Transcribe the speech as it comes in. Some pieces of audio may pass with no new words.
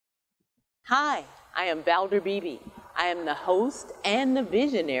Hi, I am Valder Beebe. I am the host and the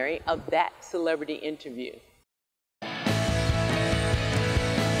visionary of That Celebrity Interview.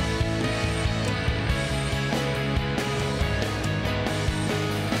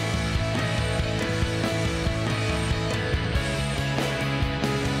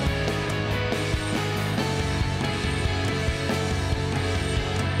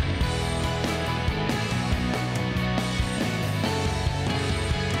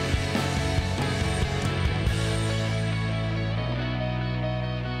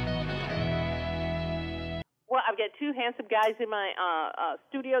 Well, I've got two handsome guys in my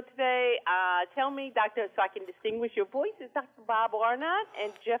studio today. Tell me, Doctor, so I can distinguish your voices, Dr. Bob Arnot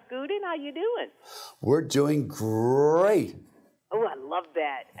and Jeff Gooden. How you doing? We're doing great. Oh, I love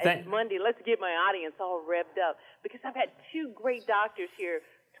that. It's Monday. Let's get my audience all revved up because I've had two great doctors here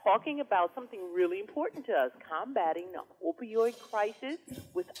talking about something really important to us, combating the opioid crisis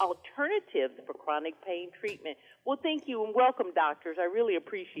with alternatives for chronic pain treatment. Well, thank you and welcome, doctors. I really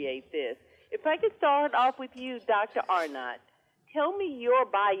appreciate this. If I could start off with you, Dr. Arnot, tell me your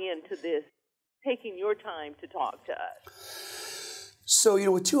buy-in to this, taking your time to talk to us.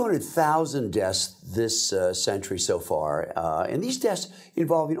 So, with 200,000 deaths this century so far, and these deaths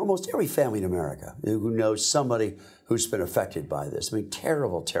involving almost every family in America who knows somebody who's been affected by this. I mean,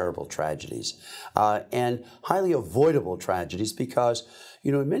 terrible, terrible tragedies, and highly avoidable tragedies because,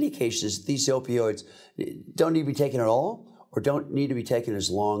 in many cases, these opioids don't need to be taken at all, or don't need to be taken as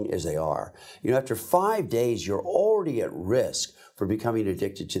long as they are. After 5 days, you're already at risk for becoming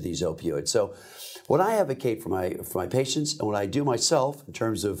addicted to these opioids. So what I advocate for my patients and what I do myself in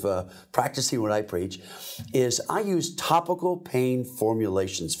terms of practicing what I preach is I use topical pain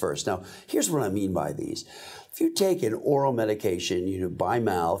formulations first. Now, here's what I mean by these. If you take an oral medication, by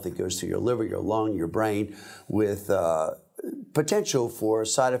mouth, it goes through your liver, your lung, your brain with potential for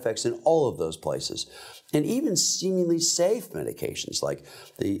side effects in all of those places. And even seemingly safe medications like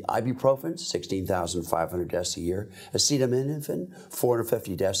the ibuprofen, 16,500 deaths a year, acetaminophen,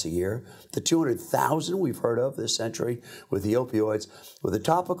 450 deaths a year, the 200,000 we've heard of this century with the opioids, with the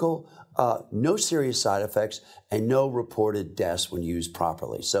topical, no serious side effects and no reported deaths when used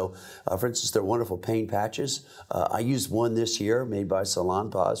properly. So, for instance, they're wonderful pain patches. I used one this year made by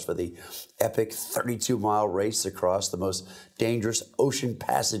Salonpas for the epic 32-mile race across the most dangerous ocean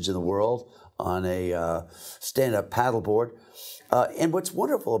passage in the world on a stand-up paddleboard. And what's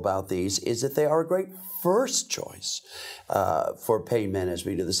wonderful about these is that they are a great first choice for pain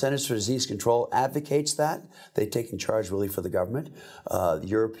management. The Centers for Disease Control advocates that. They take in charge really for the government. The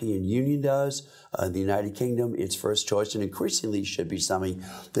European Union does. The United Kingdom, it's first choice, and increasingly should be something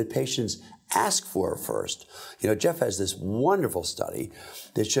that patients ask for first. Jeff has this wonderful study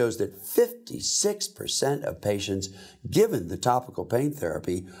that shows that 56% of patients given the topical pain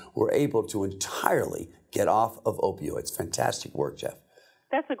therapy were able to entirely get off of opioids. Fantastic work, Jeff.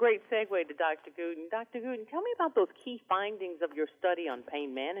 That's a great segue to Dr. Gooden. Dr. Gooden, tell me about those key findings of your study on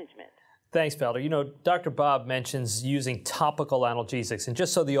pain management. Thanks, Valder. Dr. Bob mentions using topical analgesics, and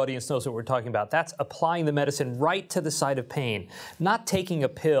just so the audience knows what we're talking about, that's applying the medicine right to the site of pain, not taking a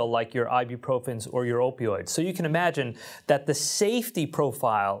pill like your ibuprofens or your opioids. So you can imagine that the safety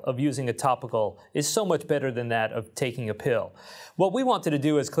profile of using a topical is so much better than that of taking a pill. What we wanted to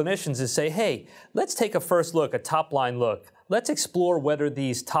do as clinicians is say, hey, let's take a first look, a top-line look. Let's explore whether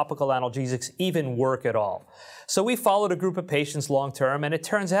these topical analgesics even work at all. So we followed a group of patients long-term, and it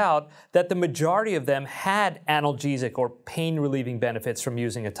turns out that the majority of them had analgesic or pain-relieving benefits from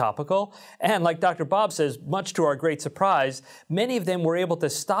using a topical. And like Dr. Bob says, much to our great surprise, many of them were able to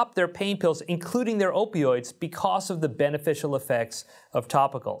stop their pain pills, including their opioids, because of the beneficial effects of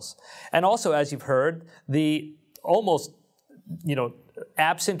topicals. And also, as you've heard, the almost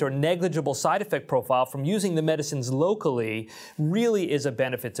absent or negligible side effect profile from using the medicines locally really is a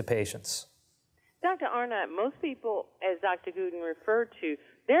benefit to patients. Dr. Arnot, most people, as Dr. Gooden referred to,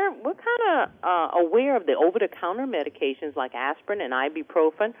 we're kind of aware of the over-the-counter medications like aspirin and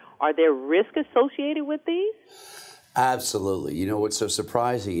ibuprofen. Are there risks associated with these? Absolutely. What's so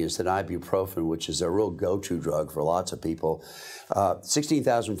surprising is that ibuprofen, which is a real go-to drug for lots of people,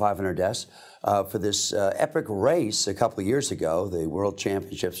 16,500 deaths. For this epic race a couple of years ago, the World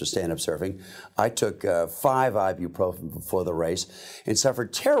Championships for stand-up surfing, I took 5 ibuprofen before the race and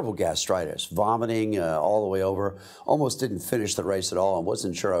suffered terrible gastritis, vomiting all the way over, almost didn't finish the race at all and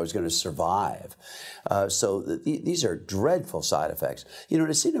wasn't sure I was going to survive. So these are dreadful side effects.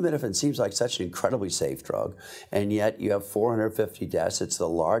 Acetaminophen seems like such an incredibly safe drug, and yet you have 450 deaths. It's the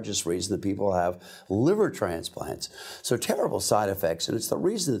largest reason that people have liver transplants. So terrible side effects, and it's the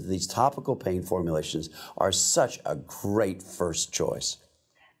reason that these topical pain formulations are such a great first choice.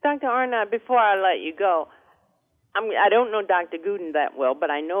 Dr. Arnot, before I let you go, I don't know Dr. Gooden that well,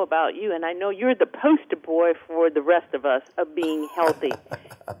 but I know about you, and I know you're the poster boy for the rest of us of being healthy.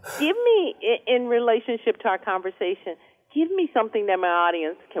 Give me, in relationship to our conversation, give me something that my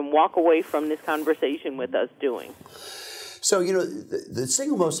audience can walk away from this conversation with us doing. So, the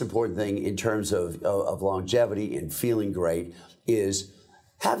single most important thing in terms of longevity and feeling great is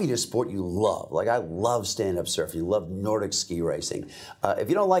having a sport you love. Like, I love stand-up surfing, love Nordic ski racing. If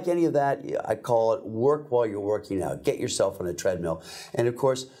you don't like any of that, I call it work while you're working out. Get yourself on a treadmill. And of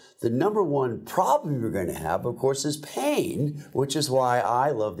course, the number one problem you're going to have, of course, is pain, which is why I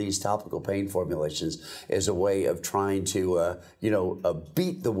love these topical pain formulations as a way of trying to,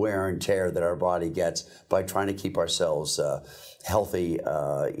 beat the wear and tear that our body gets by trying to keep ourselves healthy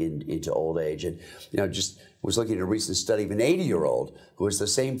into old age. And, just was looking at a recent study of an 80-year-old who has the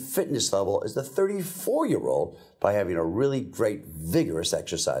same fitness level as the 34-year-old by having a really great, vigorous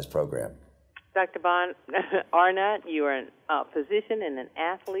exercise program. Dr. Arnot, you are a physician and an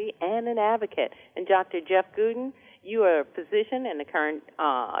athlete and an advocate. And Dr. Jeff Gooden, you are a physician and a current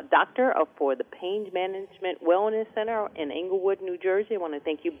doctor for the Pain Management Wellness Center in Englewood, New Jersey. I want to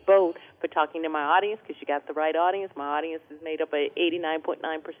thank you both for talking to my audience, because you got the right audience. My audience is made up of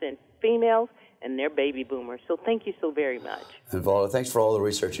 89.9% females, and they're baby boomers. So thank you so very much. And Valder, thanks for all the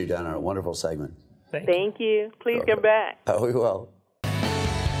research you've done on a wonderful segment. Thank you. Please come back. We will.